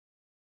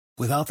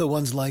Without the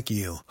ones like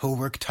you, who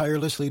work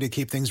tirelessly to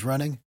keep things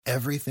running,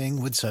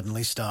 everything would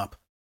suddenly stop.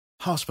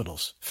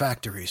 Hospitals,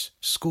 factories,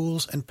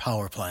 schools, and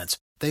power plants,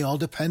 they all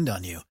depend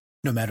on you.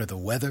 No matter the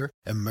weather,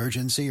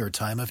 emergency, or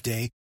time of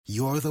day,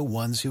 you're the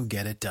ones who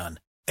get it done.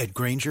 At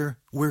Grainger,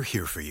 we're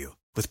here for you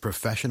with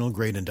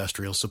professional-grade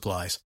industrial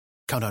supplies.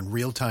 Count on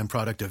real-time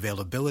product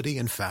availability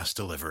and fast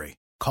delivery.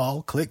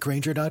 Call, click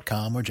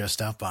Grainger.com, or just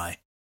stop by.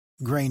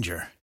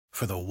 Grainger,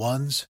 for the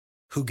ones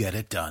who get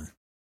it done.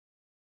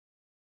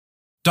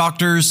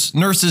 Doctors,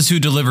 nurses who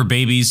deliver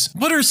babies,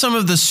 what are some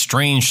of the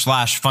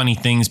strange/funny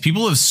things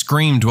people have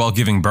screamed while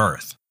giving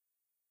birth?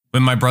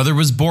 When my brother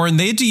was born,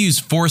 they had to use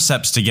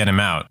forceps to get him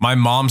out. My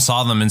mom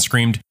saw them and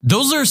screamed,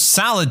 "Those are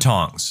salad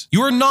tongs.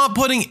 You are not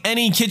putting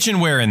any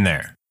kitchenware in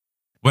there."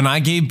 When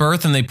I gave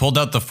birth and they pulled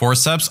out the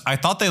forceps, I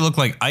thought they looked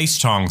like ice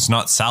tongs,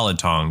 not salad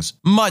tongs.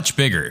 Much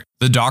bigger.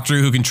 The doctor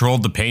who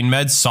controlled the pain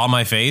meds saw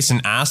my face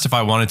and asked if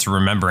I wanted to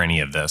remember any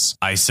of this.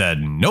 I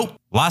said, nope.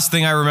 Last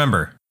thing I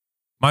remember.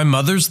 My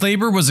mother's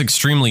labor was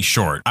extremely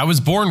short. I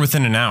was born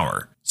within an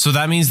hour. So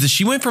that means that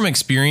she went from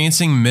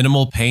experiencing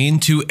minimal pain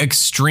to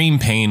extreme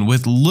pain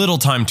with little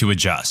time to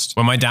adjust.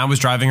 When my dad was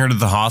driving her to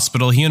the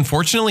hospital, he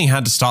unfortunately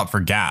had to stop for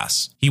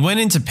gas. He went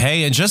in to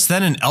pay, and just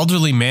then an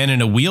elderly man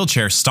in a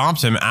wheelchair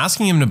stopped him,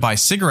 asking him to buy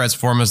cigarettes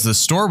for him as the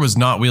store was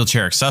not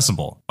wheelchair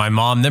accessible. My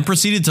mom then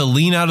proceeded to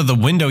lean out of the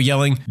window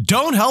yelling,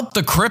 "Don't help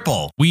the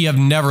cripple." We have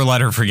never let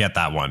her forget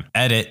that one.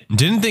 Edit.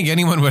 Didn't think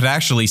anyone would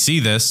actually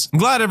see this. I'm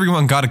glad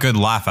everyone got a good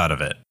laugh out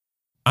of it.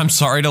 I'm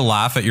sorry to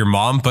laugh at your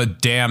mom,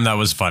 but damn, that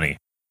was funny.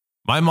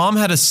 My mom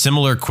had a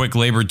similar quick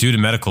labor due to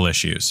medical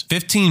issues.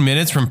 15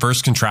 minutes from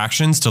first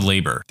contractions to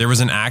labor. There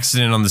was an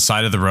accident on the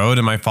side of the road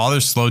and my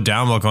father slowed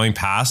down while going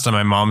past and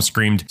my mom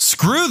screamed,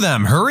 "Screw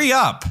them, hurry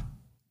up."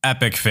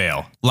 Epic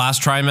fail.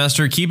 Last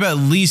trimester, keep at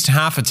least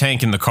half a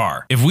tank in the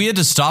car. If we had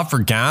to stop for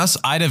gas,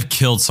 I'd have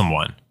killed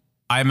someone.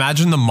 I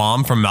imagine the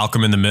mom from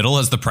Malcolm in the Middle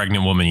as the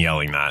pregnant woman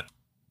yelling that.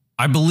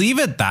 I believe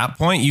at that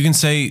point you can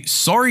say,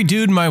 "Sorry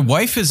dude, my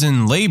wife is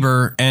in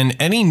labor," and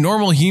any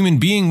normal human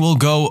being will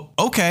go,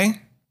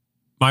 "Okay."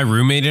 My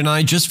roommate and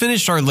I just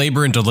finished our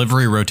labor and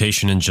delivery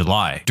rotation in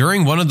July.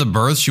 During one of the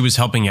births she was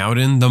helping out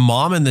in, the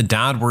mom and the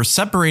dad were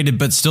separated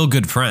but still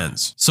good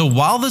friends. So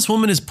while this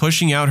woman is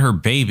pushing out her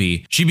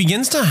baby, she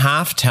begins to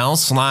half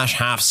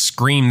tell/half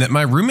scream that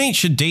my roommate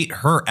should date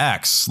her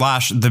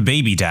ex/the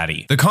baby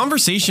daddy. The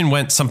conversation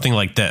went something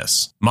like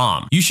this.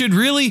 "Mom, you should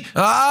really,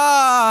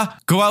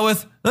 go out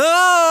with,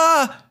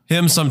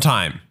 him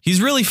sometime.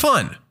 He's really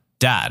fun."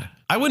 "Dad,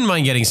 I wouldn't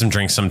mind getting some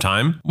drinks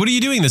sometime. What are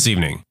you doing this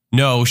evening?"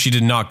 No, she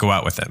did not go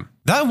out with him.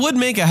 That would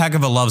make a heck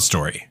of a love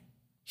story.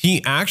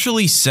 He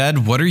actually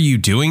said, "What are you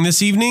doing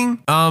this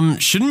evening?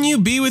 Shouldn't you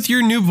be with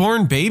your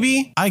newborn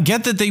baby?" I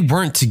get that they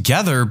weren't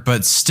together,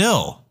 but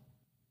still.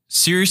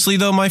 Seriously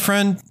though, my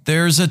friend,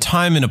 there's a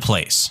time and a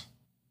place.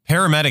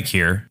 Paramedic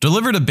here,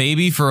 delivered a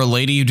baby for a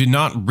lady who did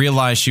not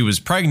realize she was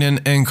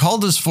pregnant and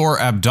called us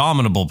for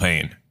abdominal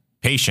pain.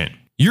 Patient,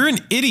 "You're an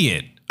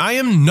idiot. I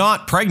am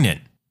not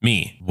pregnant."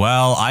 Me,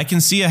 "Well, I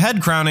can see a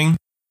head crowning."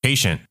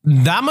 Patient,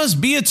 "That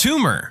must be a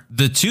tumor."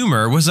 The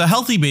tumor was a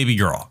healthy baby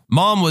girl.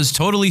 Mom was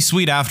totally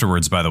sweet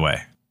afterwards, by the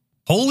way.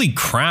 Holy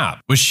crap,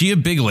 was she a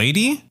big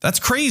lady? That's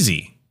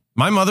crazy.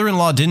 My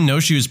mother-in-law didn't know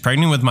she was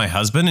pregnant with my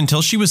husband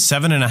until she was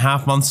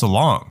 7.5 months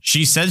along.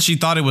 She said she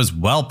thought it was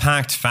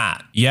well-packed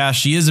fat. Yeah,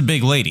 she is a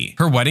big lady.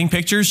 Her wedding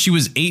pictures she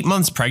was 8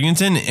 months pregnant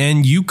in,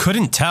 and you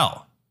couldn't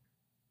tell.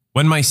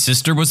 When my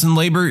sister was in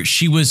labor,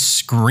 she was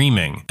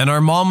screaming, and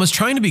our mom was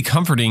trying to be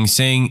comforting,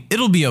 saying,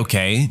 "It'll be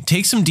okay,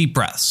 take some deep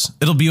breaths,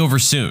 it'll be over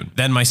soon."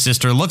 Then my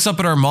sister looks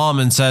up at our mom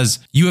and says,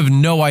 "You have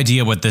no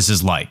idea what this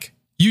is like.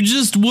 You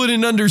just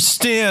wouldn't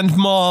understand,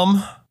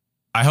 Mom."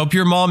 I hope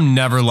your mom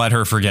never let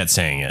her forget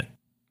saying it.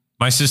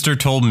 My sister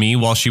told me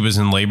while she was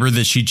in labor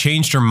that she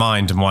changed her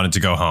mind and wanted to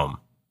go home.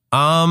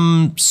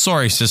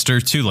 Sorry sister,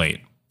 too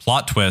late.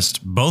 Plot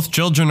twist, both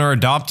children are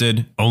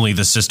adopted, only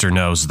the sister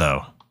knows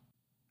though.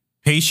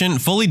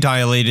 Patient, fully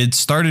dilated,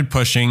 started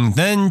pushing,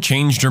 then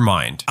changed her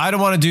mind. "I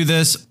don't want to do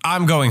this,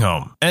 I'm going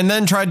home." And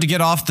then tried to get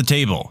off the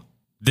table.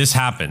 This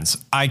happens.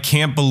 I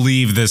can't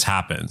believe this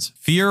happens.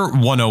 Fear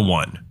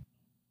 101.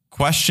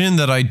 Question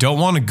that I don't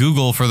want to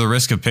Google for the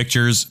risk of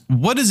pictures.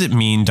 What does it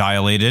mean,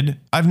 dilated?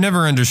 I've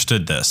never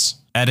understood this.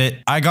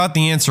 Edit. I got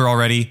the answer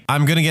already.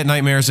 I'm gonna get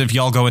nightmares if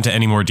y'all go into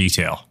any more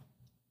detail.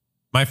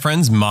 My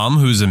friend's mom,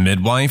 who's a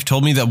midwife,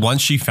 told me that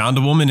once she found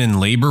a woman in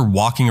labor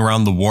walking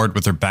around the ward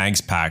with her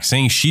bags packed,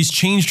 saying she's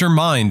changed her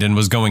mind and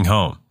was going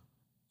home.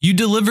 "You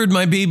delivered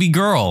my baby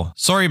girl.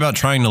 Sorry about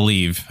trying to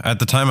leave. At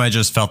the time, I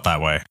just felt that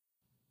way."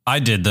 I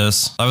did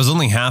this. I was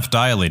only half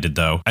dilated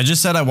though. I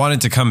just said I wanted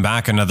to come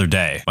back another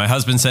day. My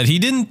husband said he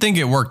didn't think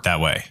it worked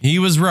that way. He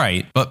was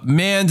right, but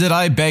man did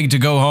I beg to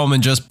go home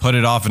and just put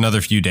it off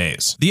another few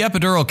days. The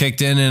epidural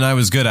kicked in and I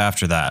was good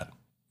after that.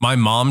 My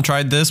mom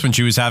tried this when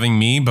she was having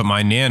me, but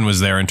my nan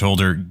was there and told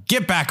her,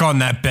 "Get back on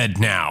that bed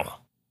now."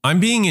 I'm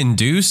being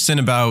induced in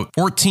about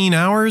 14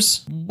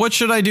 hours? What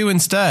should I do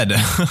instead?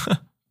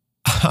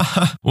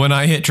 When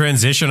I hit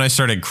transition, I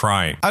started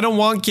crying. I don't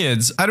want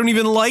kids. I don't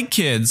even like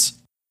kids.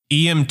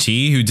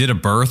 EMT who did a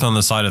birth on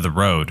the side of the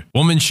road.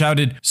 Woman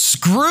shouted,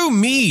 "Screw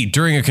me,"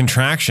 during a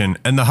contraction,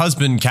 and the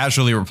husband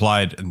casually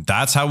replied,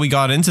 "That's how we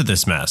got into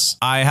this mess."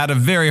 I had a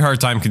very hard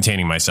time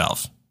containing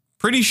myself.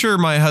 Pretty sure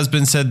my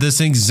husband said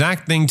this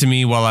exact thing to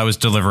me while I was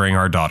delivering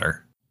our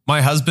daughter.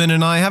 My husband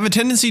and I have a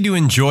tendency to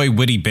enjoy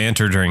witty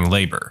banter during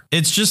labor.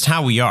 It's just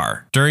how we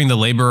are. During the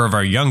labor of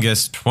our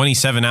youngest,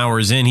 27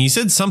 hours in, he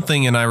said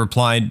something and I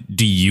replied,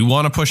 "Do you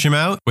want to push him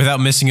out?"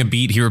 Without missing a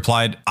beat, he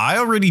replied, "I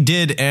already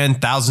did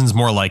and thousands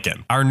more like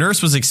him." Our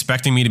nurse was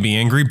expecting me to be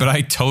angry, but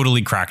I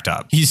totally cracked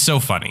up. He's so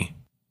funny.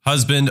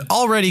 Husband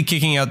already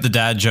kicking out the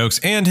dad jokes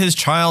and his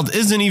child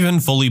isn't even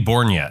fully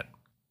born yet.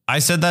 I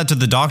said that to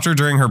the doctor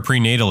during her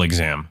prenatal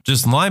exam.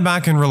 "Just lie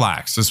back and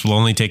relax. This will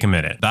only take a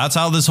minute." That's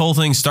how this whole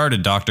thing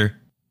started, doctor.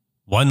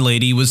 One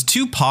lady was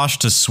too posh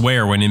to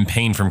swear when in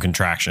pain from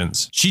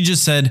contractions. She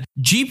just said,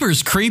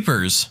 "Jeepers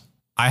creepers."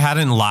 I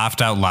hadn't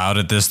laughed out loud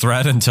at this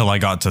threat until I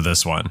got to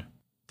this one.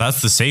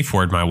 That's the safe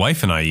word my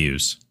wife and I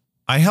use.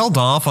 I held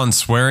off on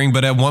swearing,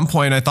 but at one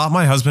point I thought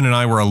my husband and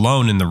I were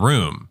alone in the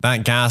room.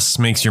 That gas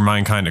makes your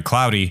mind kind of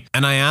cloudy.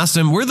 And I asked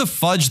him where the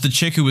fudge the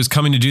chick who was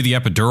coming to do the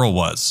epidural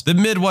was. The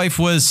midwife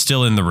was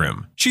still in the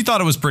room. She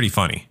thought it was pretty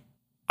funny.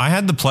 I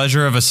had the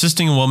pleasure of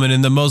assisting a woman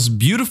in the most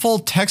beautiful,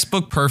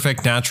 textbook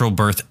perfect natural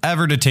birth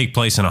ever to take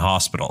place in a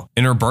hospital.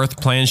 In her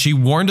birth plan, she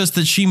warned us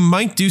that she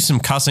might do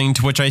some cussing,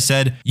 to which I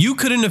said, "You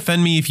couldn't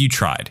offend me if you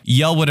tried.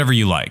 Yell whatever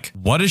you like."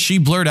 What does she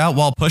blurt out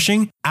while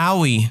pushing?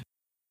 "Owie."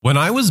 When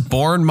I was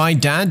born, my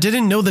dad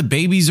didn't know that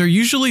babies are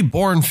usually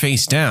born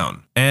face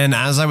down. And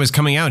as I was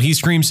coming out, he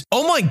screams,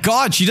 "Oh my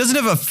God, she doesn't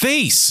have a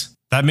face."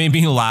 That made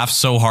me laugh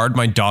so hard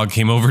my dog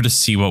came over to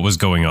see what was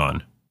going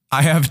on.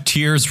 I have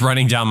tears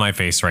running down my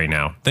face right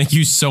now. Thank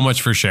you so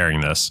much for sharing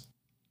this.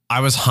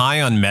 I was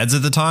high on meds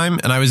at the time,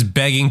 and I was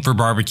begging for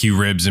barbecue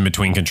ribs in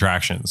between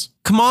contractions.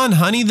 "Come on,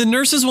 honey, the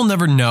nurses will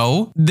never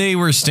know." They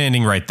were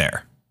standing right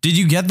there. "Did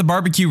you get the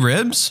barbecue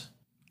ribs?"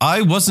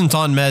 I wasn't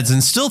on meds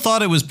and still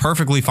thought it was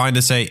perfectly fine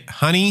to say,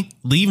 "Honey,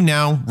 leave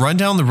now, run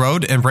down the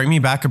road and bring me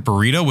back a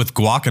burrito with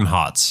guac and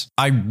hots."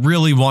 I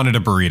really wanted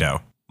a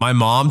burrito. My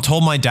mom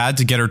told my dad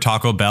to get her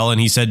Taco Bell and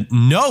he said,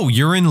 "No,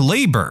 you're in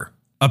labor."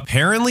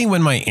 Apparently,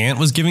 when my aunt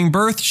was giving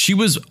birth, she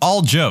was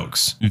all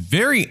jokes.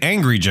 Very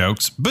angry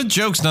jokes, but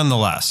jokes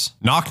nonetheless.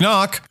 "Knock,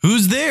 knock.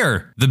 Who's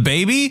there? The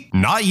baby?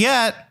 Not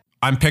yet."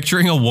 I'm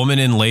picturing a woman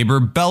in labor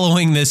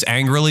bellowing this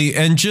angrily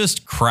and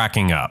just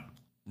cracking up.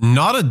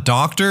 Not a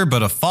doctor,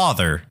 but a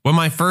father. When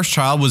my first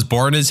child was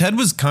born, his head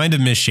was kind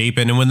of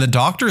misshapen, and when the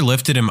doctor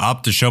lifted him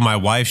up to show my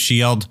wife, she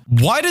yelled,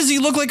 "Why does he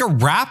look like a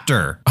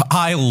raptor?"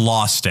 I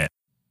lost it.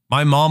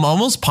 My mom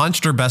almost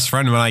punched her best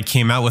friend when I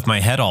came out with my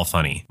head all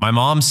funny. My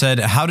mom said,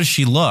 "How does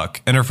she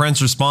look?" And her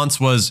friend's response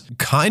was,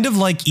 "Kind of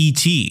like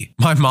E.T."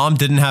 My mom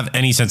didn't have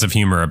any sense of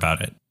humor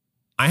about it.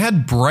 I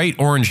had bright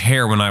orange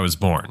hair when I was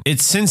born.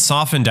 It's since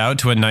softened out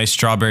to a nice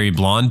strawberry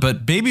blonde,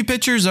 but baby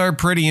pictures are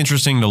pretty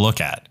interesting to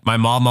look at. My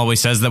mom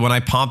always says that when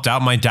I popped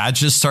out, my dad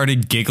just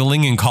started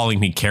giggling and calling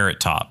me Carrot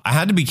Top. I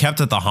had to be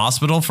kept at the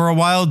hospital for a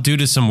while due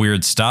to some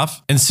weird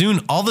stuff, and soon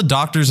all the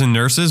doctors and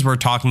nurses were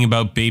talking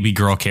about baby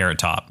girl Carrot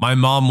Top. My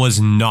mom was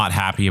not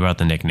happy about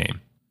the nickname.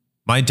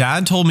 My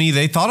dad told me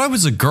they thought I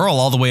was a girl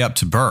all the way up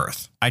to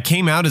birth. I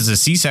came out as a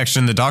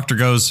C-section, the doctor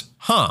goes,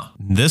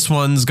 "This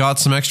one's got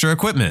some extra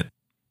equipment."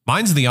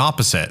 Mine's the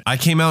opposite. I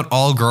came out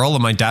all girl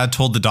and my dad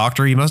told the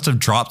doctor he must have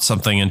dropped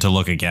something and to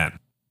look again.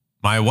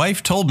 My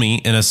wife told me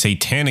in a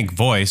satanic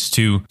voice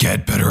to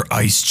get better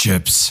ice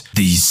chips.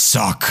 These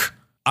suck.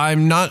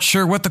 I'm not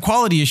sure what the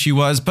quality issue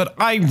was, but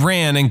I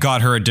ran and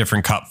got her a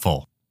different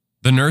cupful.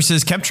 The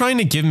nurses kept trying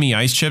to give me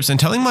ice chips and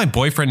telling my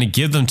boyfriend to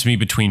give them to me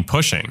between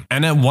pushing.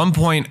 And at one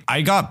point,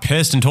 I got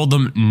pissed and told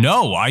them,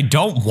 "No, I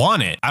don't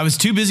want it." I was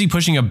too busy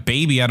pushing a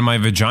baby out of my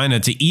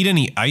vagina to eat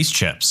any ice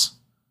chips.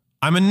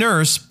 I'm a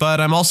nurse, but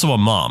I'm also a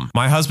mom.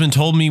 My husband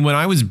told me when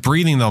I was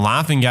breathing the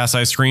laughing gas,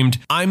 I screamed,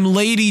 "I'm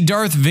Lady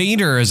Darth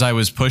Vader," as I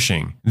was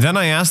pushing. Then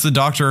I asked the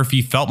doctor if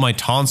he felt my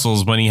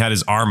tonsils when he had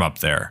his arm up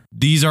there.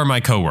 These are my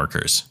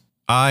coworkers.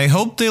 I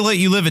hope they let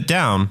you live it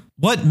down.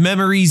 What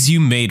memories you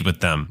made with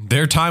them.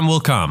 Their time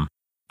will come.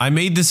 I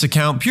made this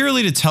account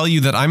purely to tell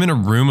you that I'm in a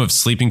room of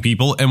sleeping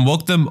people and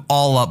woke them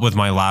all up with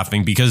my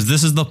laughing because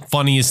this is the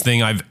funniest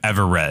thing I've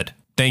ever read.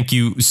 Thank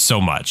you so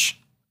much.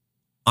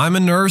 I'm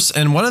a nurse,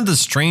 and one of the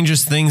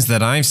strangest things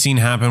that I've seen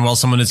happen while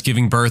someone is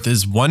giving birth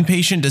is one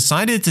patient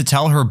decided to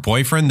tell her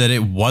boyfriend that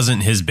it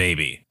wasn't his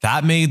baby.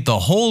 That made the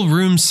whole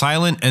room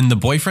silent, and the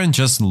boyfriend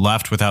just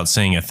left without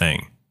saying a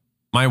thing.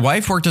 My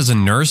wife worked as a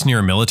nurse near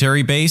a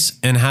military base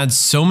and had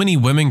so many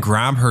women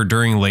grab her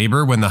during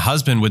labor when the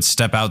husband would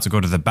step out to go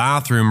to the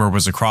bathroom or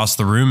was across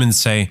the room and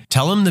say,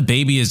 "Tell him the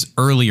baby is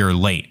early or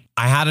late.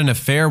 I had an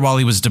affair while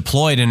he was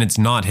deployed and it's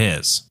not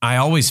his." I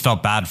always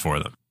felt bad for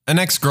them. An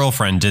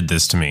ex-girlfriend did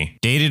this to me.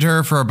 Dated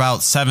her for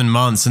about 7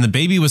 months and the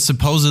baby was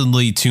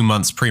supposedly 2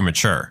 months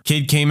premature.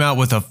 Kid came out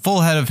with a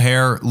full head of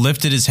hair,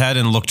 lifted his head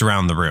and looked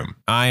around the room.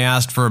 I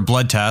asked for a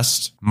blood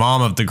test.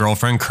 Mom of the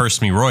girlfriend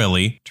cursed me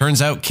royally.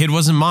 Turns out kid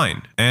wasn't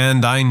mine,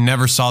 and I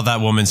never saw that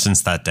woman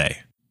since that day.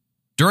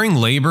 During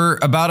labor,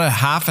 about a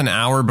half an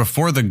hour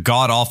before the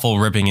god-awful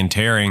ripping and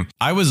tearing,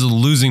 I was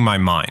losing my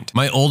mind.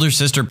 My older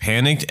sister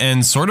panicked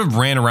and sort of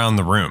ran around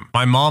the room.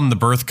 My mom, the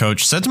birth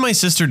coach, said to my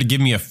sister to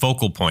give me a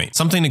focal point,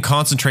 something to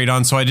concentrate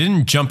on so I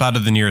didn't jump out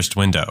of the nearest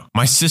window.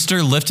 My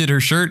sister lifted her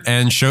shirt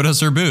and showed us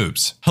her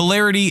boobs.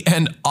 Hilarity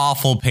and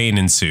awful pain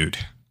ensued.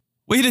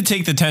 Way to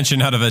take the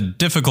tension out of a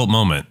difficult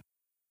moment.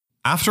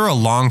 After a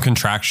long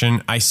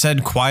contraction, I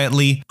said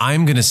quietly,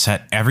 "I'm gonna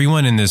set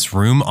everyone in this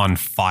room on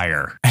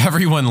fire."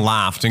 Everyone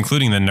laughed,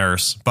 including the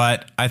nurse,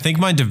 but I think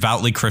my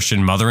devoutly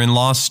Christian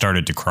mother-in-law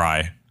started to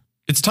cry.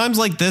 It's times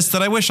like this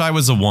that I wish I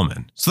was a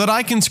woman, so that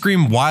I can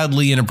scream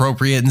wildly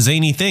inappropriate and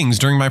zany things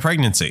during my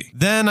pregnancy.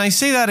 Then I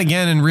say that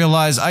again and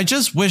realize I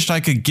just wished I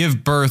could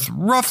give birth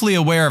roughly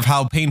aware of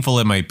how painful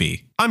it might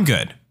be. I'm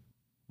good.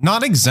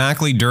 Not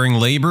exactly during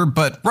labor,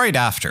 but right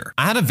after.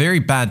 I had a very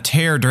bad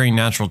tear during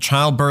natural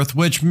childbirth,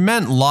 which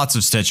meant lots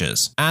of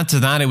stitches. Add to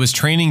that, it was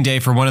training day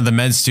for one of the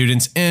med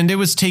students, and it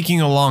was taking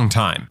a long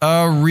time.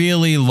 A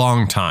really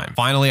long time.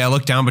 Finally, I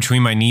looked down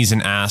between my knees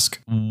and asked,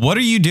 "What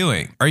are you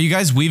doing? Are you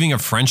guys weaving a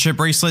friendship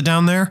bracelet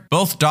down there?"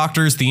 Both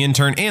doctors, the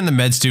intern, and the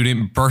med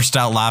student burst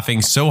out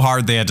laughing so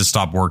hard they had to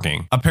stop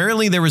working.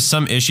 Apparently, there was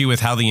some issue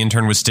with how the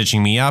intern was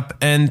stitching me up,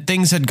 and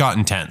things had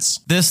gotten tense.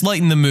 This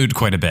lightened the mood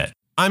quite a bit.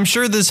 I'm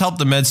sure this helped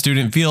the med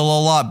student feel a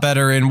lot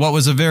better in what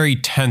was a very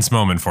tense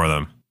moment for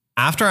them.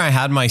 After I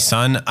had my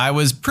son, I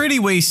was pretty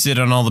wasted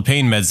on all the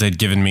pain meds they'd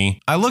given me.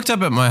 I looked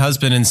up at my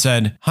husband and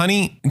said,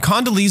 "Honey,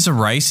 Condoleezza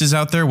Rice is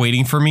out there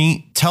waiting for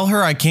me. Tell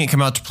her I can't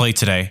come out to play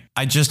today.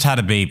 I just had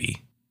a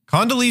baby."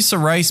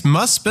 Condoleezza Rice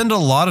must spend a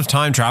lot of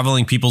time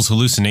traveling people's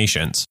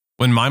hallucinations.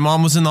 When my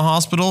mom was in the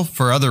hospital,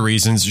 for other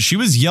reasons, she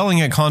was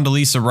yelling at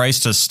Condoleezza Rice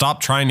to stop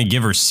trying to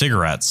give her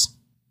cigarettes.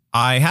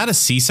 I had a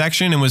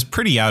C-section and was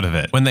pretty out of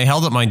it. When they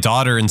held up my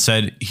daughter and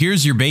said,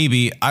 "Here's your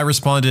baby," I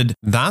responded,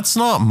 "That's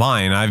not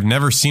mine. I've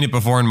never seen it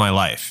before in my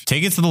life.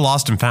 Take it to the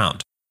lost and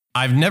found."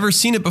 I've never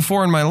seen it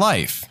before in my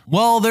life.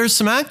 Well, there's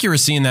some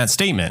accuracy in that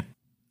statement.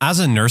 As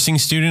a nursing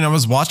student, I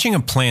was watching a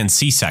planned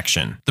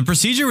C-section. The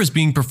procedure was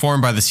being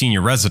performed by the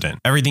senior resident.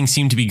 Everything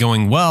seemed to be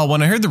going well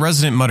when I heard the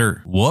resident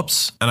mutter,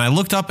 "Whoops," and I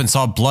looked up and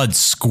saw blood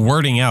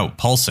squirting out,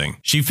 pulsing.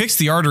 She fixed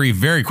the artery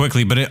very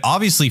quickly, but it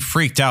obviously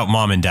freaked out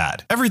mom and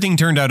dad. Everything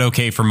turned out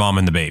okay for mom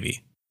and the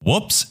baby.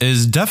 Whoops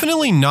is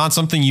definitely not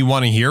something you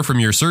want to hear from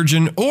your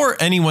surgeon or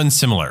anyone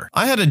similar.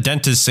 I had a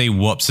dentist say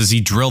whoops as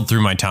he drilled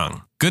through my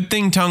tongue. Good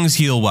thing tongues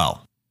heal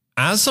well.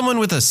 As someone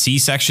with a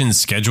C-section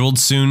scheduled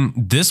soon,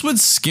 this would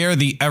scare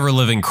the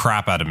ever-living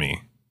crap out of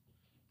me.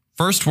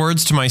 First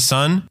words to my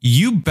son,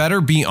 "You better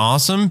be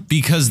awesome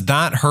because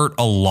that hurt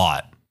a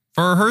lot."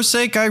 For her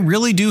sake, I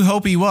really do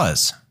hope he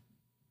was.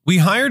 We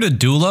hired a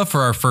doula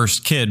for our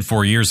first kid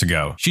 4 years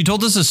ago. She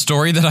told us a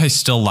story that I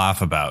still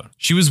laugh about.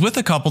 She was with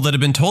a couple that had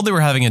been told they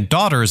were having a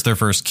daughter as their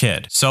first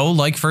kid. So,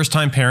 like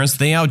first-time parents,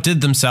 they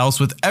outdid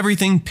themselves with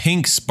everything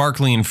pink,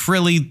 sparkly, and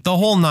frilly, the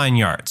whole 9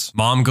 yards.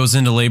 Mom goes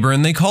into labor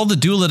and they call the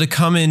doula to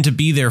come in to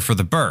be there for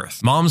the birth.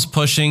 Mom's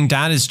pushing,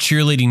 dad is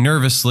cheerleading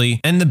nervously,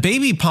 and the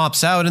baby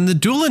pops out and the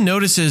doula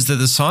notices that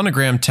the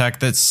sonogram tech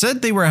that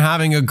said they were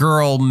having a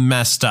girl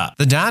messed up.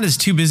 The dad is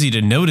too busy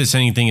to notice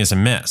anything is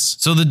amiss.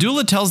 So the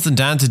doula tells the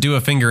dad to do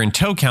a finger and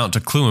toe count to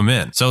clue him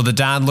in. So the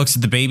dad looks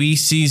at the baby,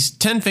 sees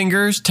 10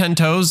 fingers, 10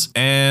 toes,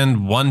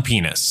 and 1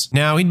 penis.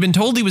 Now, he'd been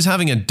told he was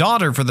having a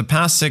daughter for the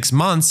past 6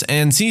 months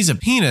and sees a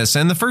penis,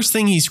 and the first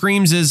thing he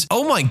screams is,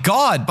 "Oh my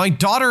God, my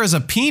daughter has a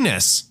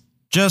penis."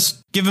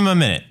 Just give him a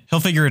minute.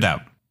 He'll figure it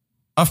out.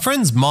 A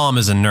friend's mom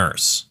is a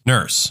nurse.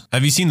 Nurse,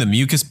 have you seen the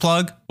mucus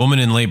plug? Woman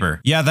in labor.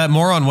 Yeah, that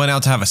moron went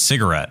out to have a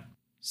cigarette.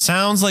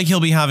 Sounds like he'll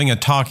be having a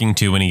talking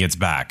to when he gets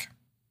back.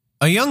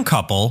 A young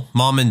couple,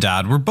 mom and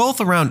dad, were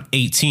both around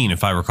 18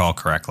 if I recall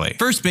correctly.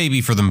 First baby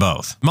for them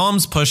both.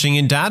 Mom's pushing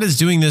and dad is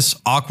doing this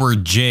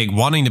awkward jig,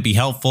 wanting to be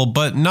helpful,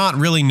 but not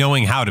really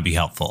knowing how to be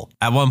helpful.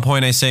 At one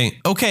point I say,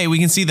 "Okay, we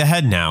can see the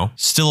head now,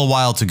 still a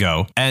while to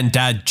go," and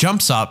dad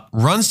jumps up,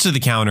 runs to the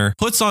counter,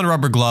 puts on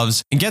rubber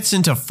gloves, and gets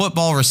into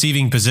football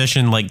receiving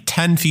position like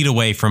 10 feet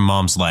away from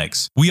mom's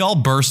legs. We all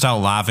burst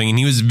out laughing and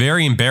he was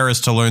very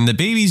embarrassed to learn that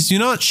babies do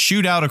not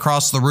shoot out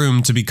across the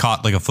room to be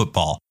caught like a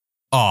football.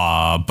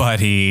 Aw,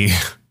 buddy.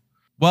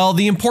 Well,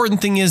 the important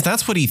thing is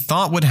that's what he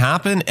thought would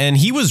happen, and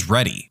he was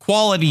ready.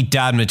 Quality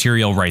dad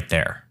material right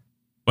there.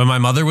 When my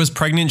mother was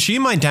pregnant, she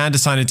and my dad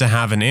decided to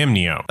have an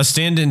amnio. A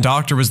stand-in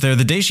doctor was there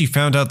the day she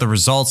found out the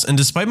results, and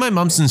despite my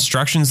mom's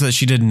instructions that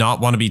she did not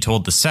want to be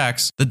told the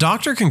sex, the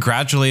doctor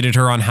congratulated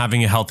her on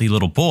having a healthy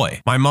little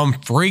boy. My mom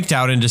freaked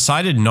out and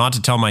decided not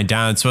to tell my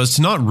dad so as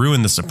to not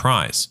ruin the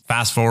surprise.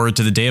 Fast forward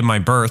to the day of my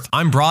birth,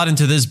 I'm brought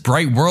into this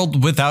bright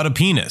world without a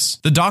penis.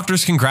 The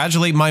doctors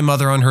congratulate my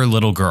mother on her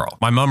little girl.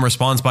 My mom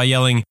responds by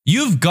yelling,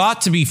 "You've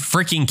got to be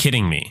freaking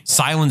kidding me."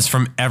 Silence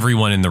from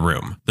everyone in the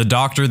room. The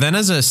doctor then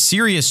has a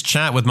serious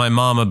chat with my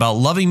mom about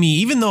loving me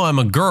even though I'm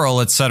a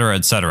girl, etc.,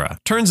 etc.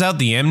 Turns out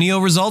the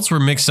amnio results were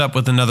mixed up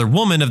with another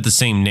woman of the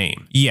same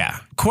name. Yeah,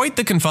 quite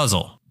the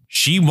confuzzle.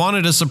 She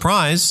wanted a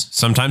surprise.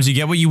 Sometimes you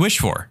get what you wish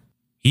for.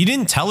 He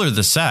didn't tell her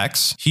the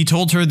sex. He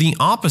told her the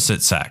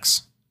opposite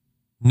sex.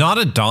 Not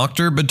a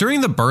doctor, but during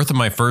the birth of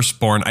my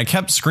firstborn, I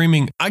kept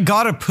screaming, "I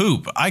gotta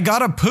poop, I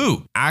gotta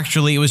poop."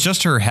 Actually, it was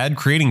just her head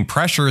creating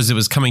pressure as it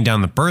was coming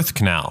down the birth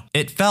canal.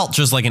 It felt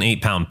just like an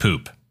 8-pound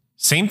poop.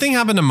 Same thing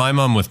happened to my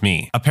mom with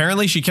me.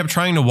 Apparently, she kept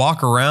trying to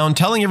walk around,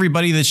 telling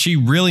everybody that she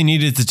really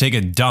needed to take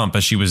a dump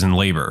as she was in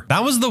labor.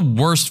 That was the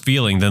worst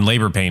feeling than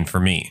labor pain for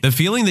me. The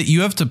feeling that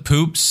you have to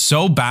poop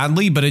so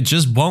badly, but it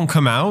just won't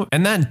come out,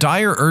 and that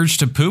dire urge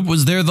to poop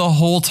was there the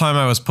whole time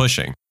I was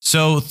pushing.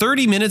 So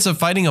 30 minutes of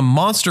fighting a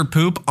monster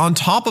poop on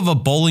top of a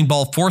bowling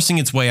ball forcing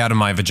its way out of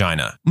my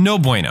vagina. No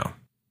bueno.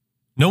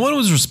 No one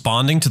was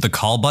responding to the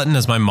call button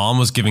as my mom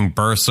was giving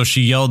birth, so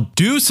she yelled,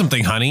 "Do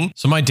something, honey."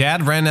 So my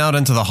dad ran out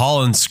into the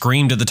hall and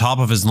screamed at the top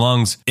of his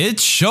lungs,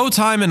 "It's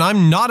showtime and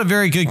I'm not a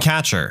very good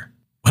catcher."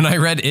 When I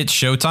read "It's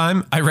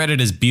showtime," I read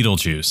it as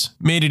Beetlejuice.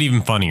 Made it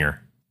even funnier.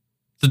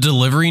 The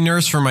delivery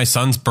nurse for my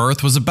son's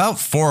birth was about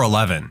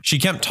 4'11". She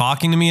kept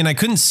talking to me and I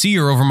couldn't see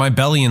her over my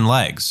belly and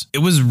legs. It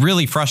was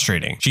really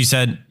frustrating. She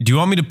said, "Do you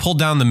want me to pull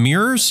down the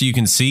mirror so you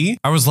can see?"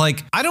 I was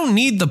like, "I don't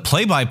need the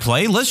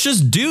play-by-play, let's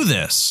just do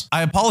this."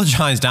 I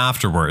apologized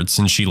afterwards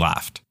and she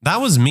laughed.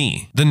 That was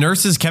me. The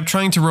nurses kept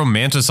trying to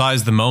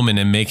romanticize the moment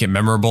and make it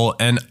memorable,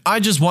 and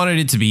I just wanted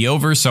it to be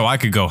over so I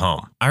could go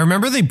home. I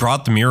remember they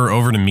brought the mirror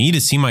over to me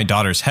to see my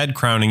daughter's head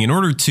crowning in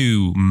order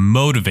to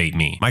motivate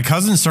me. My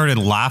cousin started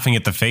laughing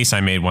at the face I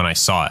made when I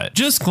saw it.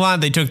 Just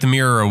glad they took the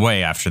mirror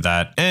away after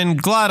that,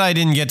 and glad I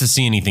didn't get to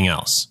see anything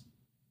else.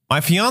 My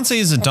fiance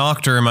is a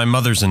doctor and my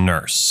mother's a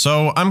nurse,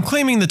 so I'm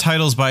claiming the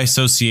titles by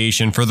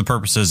association for the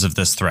purposes of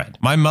this thread.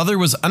 My mother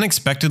was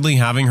unexpectedly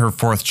having her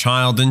 4th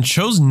child and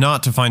chose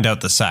not to find out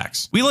the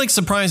sex. We like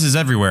surprises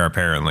everywhere,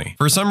 apparently.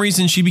 For some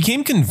reason, she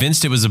became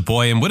convinced it was a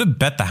boy and would have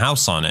bet the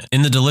house on it.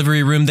 In the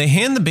delivery room, they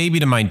hand the baby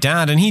to my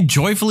dad and he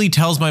joyfully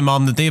tells my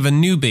mom that they have a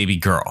new baby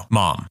girl.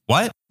 Mom: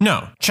 "What?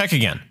 No, check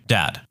again."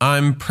 Dad: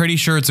 "I'm pretty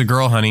sure it's a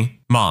girl, honey."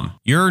 Mom: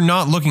 "You're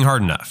not looking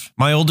hard enough."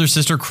 My older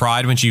sister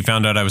cried when she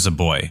found out I was a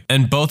boy,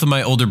 and both of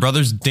my older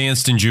brothers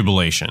danced in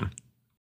jubilation.